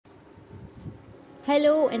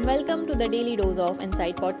Hello and welcome to the Daily Dose of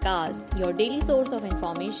Insight podcast, your daily source of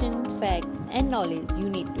information, facts, and knowledge you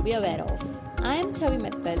need to be aware of. I am Chavi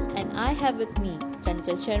Mittal and I have with me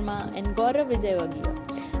Chanchal Sharma and Gaurav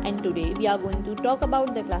Vijaywagiya. And today we are going to talk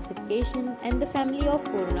about the classification and the family of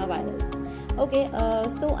coronavirus.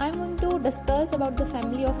 So I'm going to discuss about the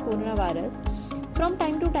family of coronavirus. From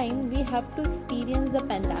time to time, we have to experience the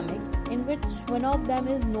pandemics in which one of them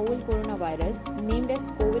is novel coronavirus named as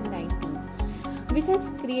COVID-19. Which has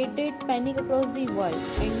created panic across the world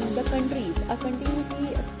and the countries are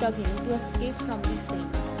continuously struggling to escape from the same.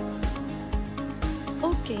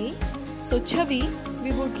 Okay, so Chavi,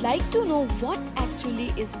 we would like to know what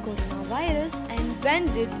actually is coronavirus and when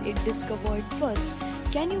did it discovered first?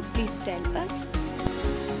 Can you please tell us?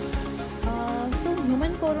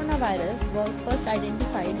 Human coronavirus was first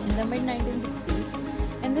identified in the mid-1960s,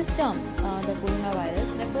 and this term, the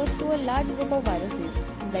coronavirus, refers to a large group of viruses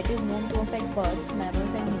that is known to affect birds,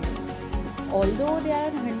 mammals and humans. Although there are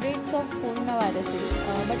hundreds of coronaviruses,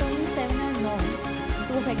 but only 7 are known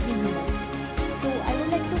to affect the humans. So I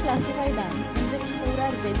would like to classify them in which 4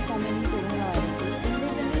 are very common coronaviruses and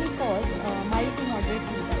they generally cause mild to moderate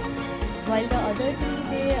symptoms. While the other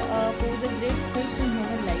 3, they pose a great threat to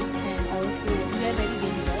human life and also they are very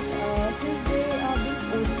dangerous since they are being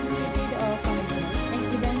originated from animals and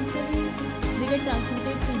eventually they get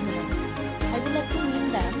transmitted to humans. I would like to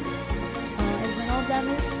name them as one of them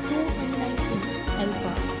is 229E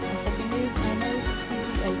alpha, the second is NL63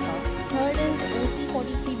 alpha, third is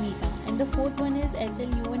OC43 beta, and the fourth one is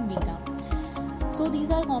HLU1 beta. So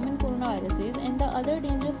these are common coronaviruses, and the other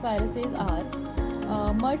dangerous viruses are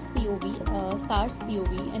MERS-CoV,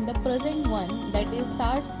 SARS-CoV, and the present one that is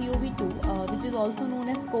SARS-CoV-2, which is also known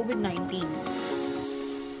as COVID-19.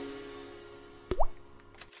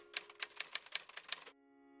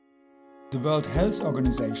 The World Health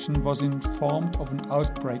Organization was informed of an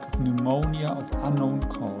outbreak of pneumonia of unknown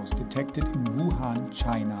cause detected in Wuhan,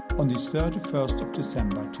 China on the 31st of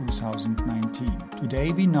December 2019.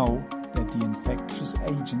 Today we know that the infectious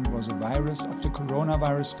agent was a virus of the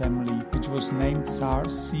coronavirus family which was named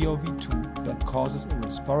SARS-CoV-2 that causes a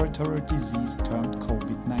respiratory disease termed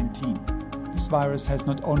COVID-19. This virus has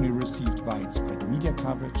not only received widespread media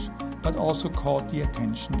coverage but also caught the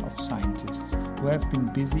attention of scientists who have been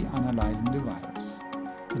busy analyzing the virus,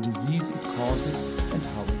 the disease it causes and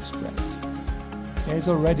how it spreads. There is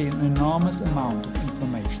already an enormous amount of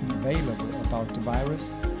information available about the virus,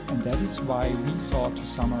 and that is why we thought to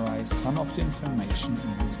summarize some of the information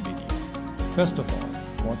in this video. First of all,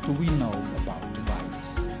 what do we know about the virus?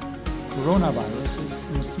 Coronaviruses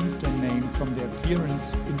receive their name from their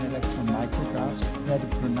appearance in electron micrographs where the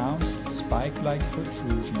pronounced spike-like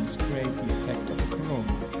protrusions create the effect of a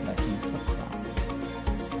corona, Latin for crown.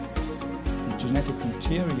 The genetic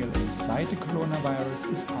material inside the coronavirus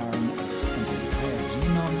is RNA, and the entire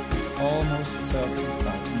genome is almost 30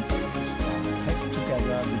 starting bases long, packed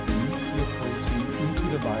together with a nucleoprotein into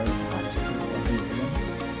the viral particle or virion.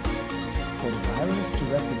 For the virus to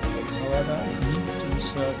replicate, however, it needs to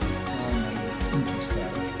insert its RNA into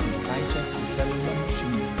cells and hijack the cellular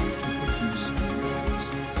machinery to produce new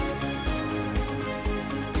viruses.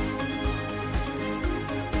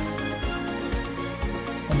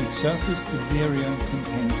 On its surface, the virion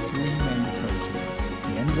contains 3 main proteins: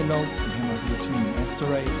 the envelope, the hemagglutinin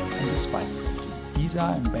esterase, and the spike protein. These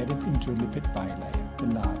are embedded into a lipid bilayer. The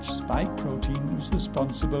large spike protein is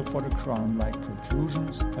responsible for the crown-like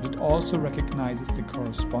protrusions, but it also recognizes the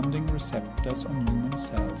corresponding receptors on human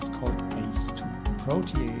cells called ACE2.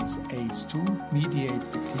 Protease ACE2 mediates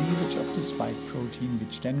the cleavage of the spike protein,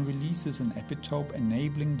 which then releases an epitope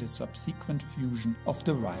enabling the subsequent fusion of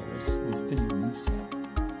the virus with the human cell.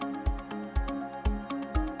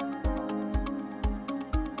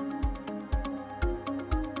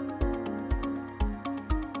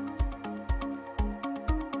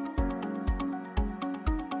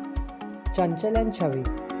 Chanchal and Chavi,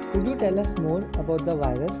 could you tell us more about the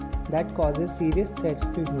virus that causes serious threats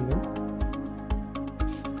to humans?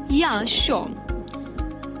 Yeah, sure.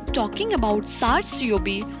 Talking about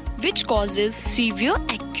SARS-CoV, which causes severe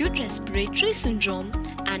acute respiratory syndrome,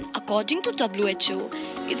 and according to WHO,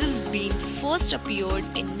 it has been first appeared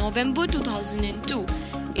in November 2002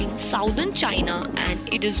 in southern China, and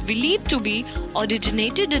it is believed to be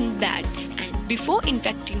originated in bats, and before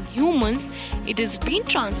infecting humans, it has been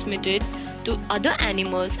transmitted to other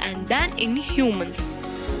animals and then in humans.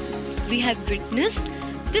 We have witnessed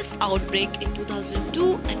this outbreak in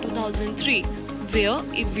 2002 and 2003, where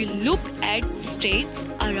if we look at states,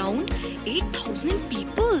 around 8,000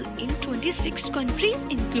 people in 26 countries,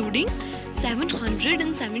 including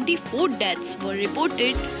 774 deaths were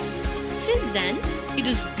reported Since then, it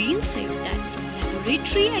has been said that some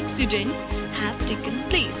laboratory accidents have taken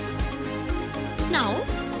place. Now,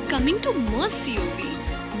 coming to MERS-CoV,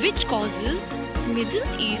 which causes Middle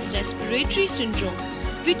East Respiratory Syndrome,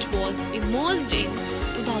 which was emerged in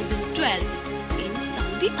 2012 in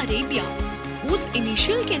Saudi Arabia, whose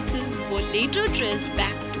initial cases were later traced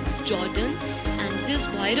back to Jordan, and this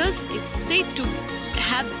virus is said to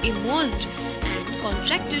have emerged and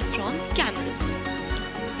contracted from camels.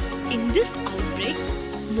 In this outbreak,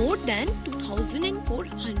 more than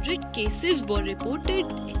 2,400 cases were reported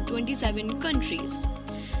in 27 countries.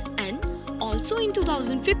 And also in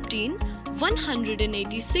 2015,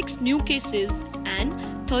 186 new cases and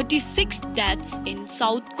 36 deaths in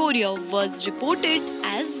South Korea was reported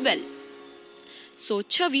as well. So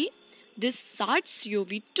Chavi, this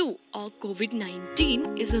SARS-CoV-2 or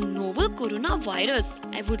COVID-19 is a novel coronavirus.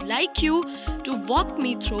 I would like you to walk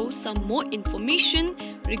me through some more information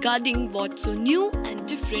regarding what's so new and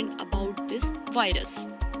different about this virus.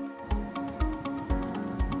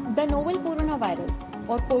 The novel coronavirus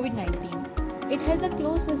or COVID-19, it has a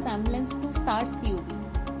close resemblance to SARS-CoV,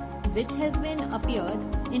 which has been appeared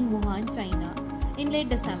in Wuhan, China in late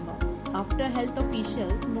December after health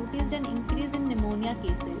officials noticed an increase in pneumonia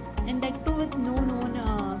cases, and that too with no known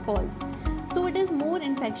cause. So it is more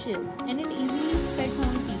infectious and it easily spreads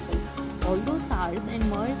on people. Although SARS and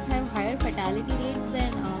MERS have higher fatality rates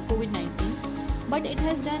than COVID-19, but it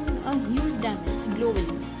has done a huge damage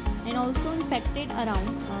globally and also infected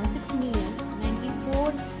around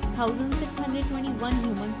 6,094,621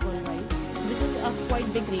 humans worldwide, which is a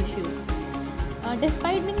quite big ratio.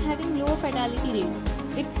 Despite being having lower fatality rate,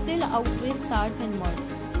 it still outweighs SARS and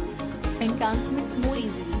MERS and transmits more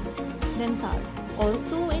easily than SARS.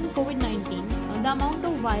 Also in COVID-19, the amount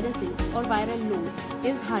of viruses or viral load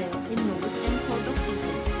is higher in nose and throat of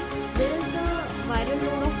people, whereas the viral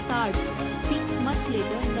load of SARS peaks much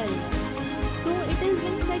later in the illness. So it is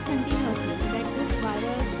being said continuously that this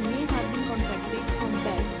virus may have been contracted from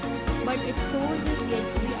pets, but its source is yet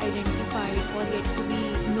to be identified or yet to be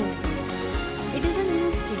known. It is a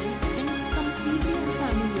new strain and it's completely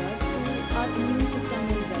unfamiliar to our immune system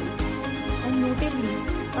as well. And notably,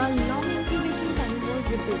 a long incubation time was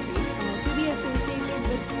reported to be associated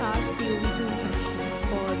with SARS-CoV-2 infection,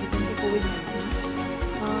 or we can say COVID-19,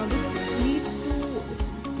 which leads to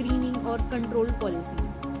screening or control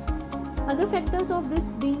policies. Other factors of this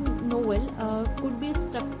being novel could be its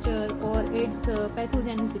structure or its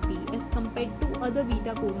pathogenicity as compared to other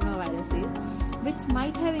beta coronaviruses, which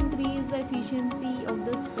might have increased the efficiency of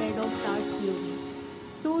the spread of SARS-CoV.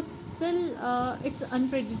 So still it's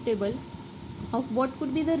unpredictable of what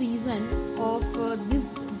could be the reason of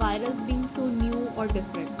this virus being so new or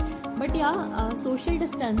different. But yeah, social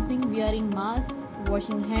distancing, wearing masks,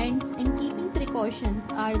 washing hands and keeping precautions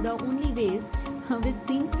are the only ways which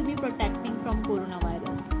seems to be protecting from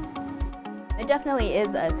coronavirus. It definitely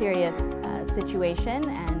is a serious situation,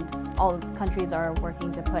 and all countries are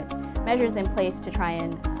working to put measures in place to try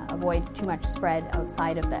and avoid too much spread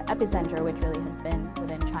outside of the epicenter, which really has been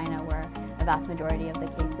within China, where a vast majority of the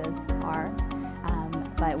cases are.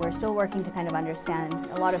 But we're still working to kind of understand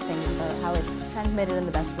a lot of things about how it's transmitted and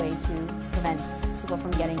the best way to prevent people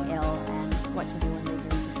from getting ill and what to do when they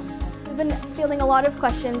do. We've been fielding a lot of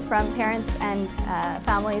questions from parents and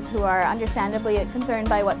families who are understandably concerned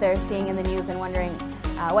by what they're seeing in the news and wondering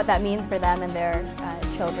what that means for them and their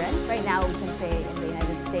children. Right now, we can say in the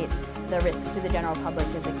United States, the risk to the general public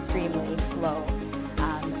is extremely low.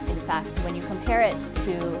 In fact, when you compare it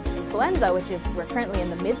to influenza, which is we're currently in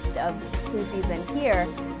the midst of flu season here,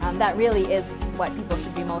 that really is what people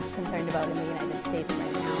should be most concerned about in the United States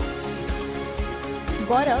right now.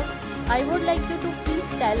 Gaurav, I would like you to please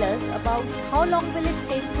tell us about how long will it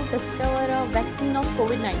take to discover a vaccine of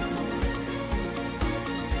COVID-19?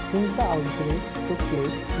 Since the outbreak took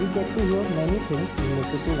place, we get to hear many things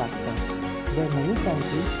related to vaccines. There are many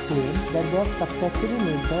countries claim that they have successfully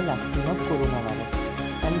made the vaccine of coronavirus,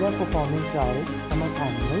 and they are performing trials among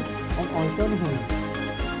animals and also on humans.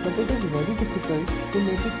 But it is very difficult to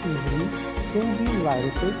make it easily since these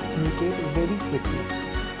viruses mutate very quickly.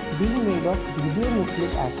 Being made of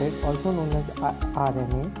radionucleic acid, also known as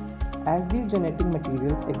RNA, as these genetic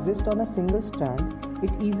materials exist on a single strand,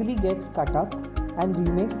 it easily gets cut up and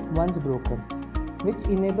remixed once broken, which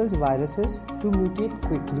enables viruses to mutate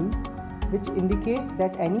quickly, which indicates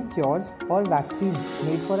that any cures or vaccine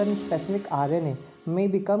made for a specific RNA may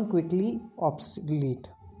become quickly obsolete.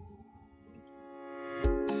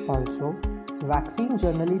 Also, vaccines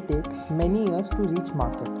generally take many years to reach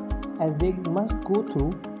market, as they must go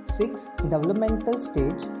through 6 developmental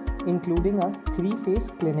stages including a 3-phase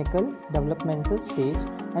clinical developmental stage,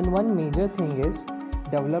 and one major thing is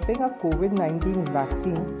developing a COVID-19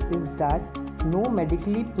 vaccine is that no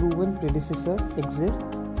medically proven predecessor exists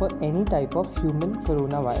for any type of human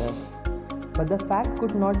coronavirus. But the fact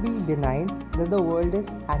could not be denied that the world is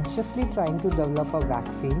anxiously trying to develop a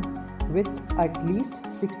vaccine, with at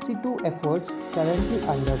least 62 efforts currently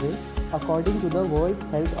underway according to the World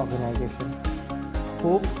Health Organization.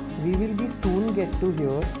 Hope we will be soon get to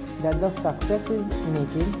hear that the success is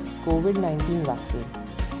making COVID-19 vaccine.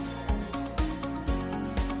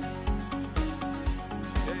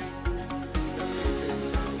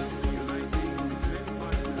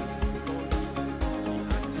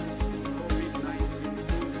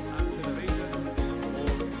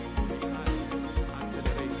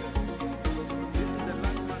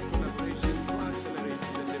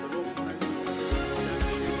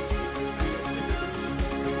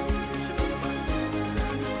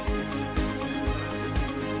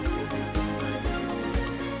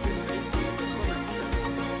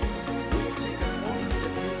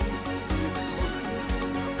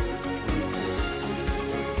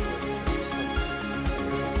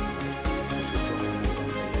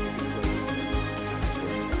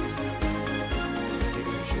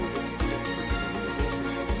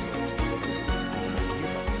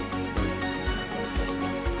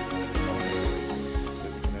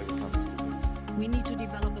 We need to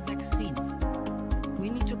develop a vaccine. We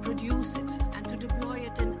need to produce it and to deploy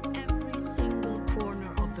it in every single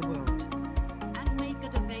corner of the world and make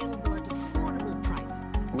it available at affordable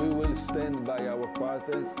prices. We will stand by our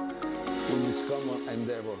partners in this common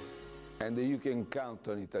endeavor, and you can count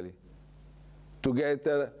on Italy.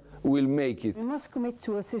 Together, we'll make it. We must commit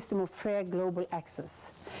to a system of fair global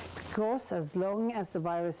access, because as long as the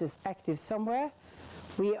virus is active somewhere,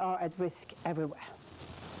 we are at risk everywhere.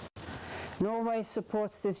 Norway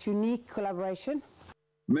supports this unique collaboration.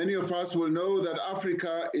 Many of us will know that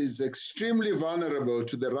Africa is extremely vulnerable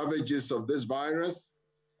to the ravages of this virus.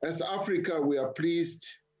 As Africa, we are pleased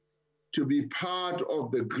to be part of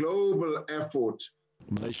the global effort.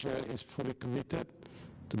 Malaysia is fully committed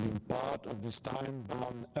to being part of this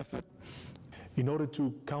time-bound effort. In order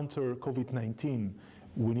to counter COVID-19,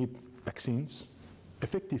 we need vaccines,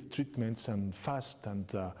 effective treatments, and fast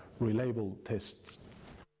and reliable tests.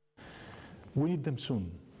 We need them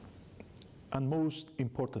soon. And most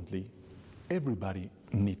importantly, everybody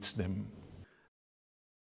needs them.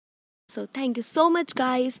 So thank you so much,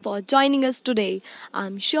 guys, for joining us today.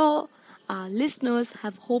 I'm sure our listeners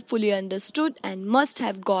have hopefully understood and must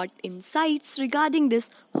have got insights regarding this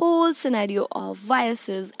whole scenario of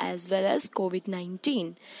viruses as well as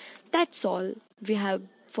COVID-19. That's all we have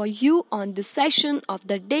for you on this session of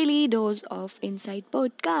the Daily Dose of Insight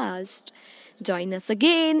podcast. Join us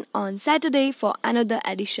again on Saturday for another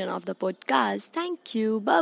edition of the podcast. Thank you. Bye.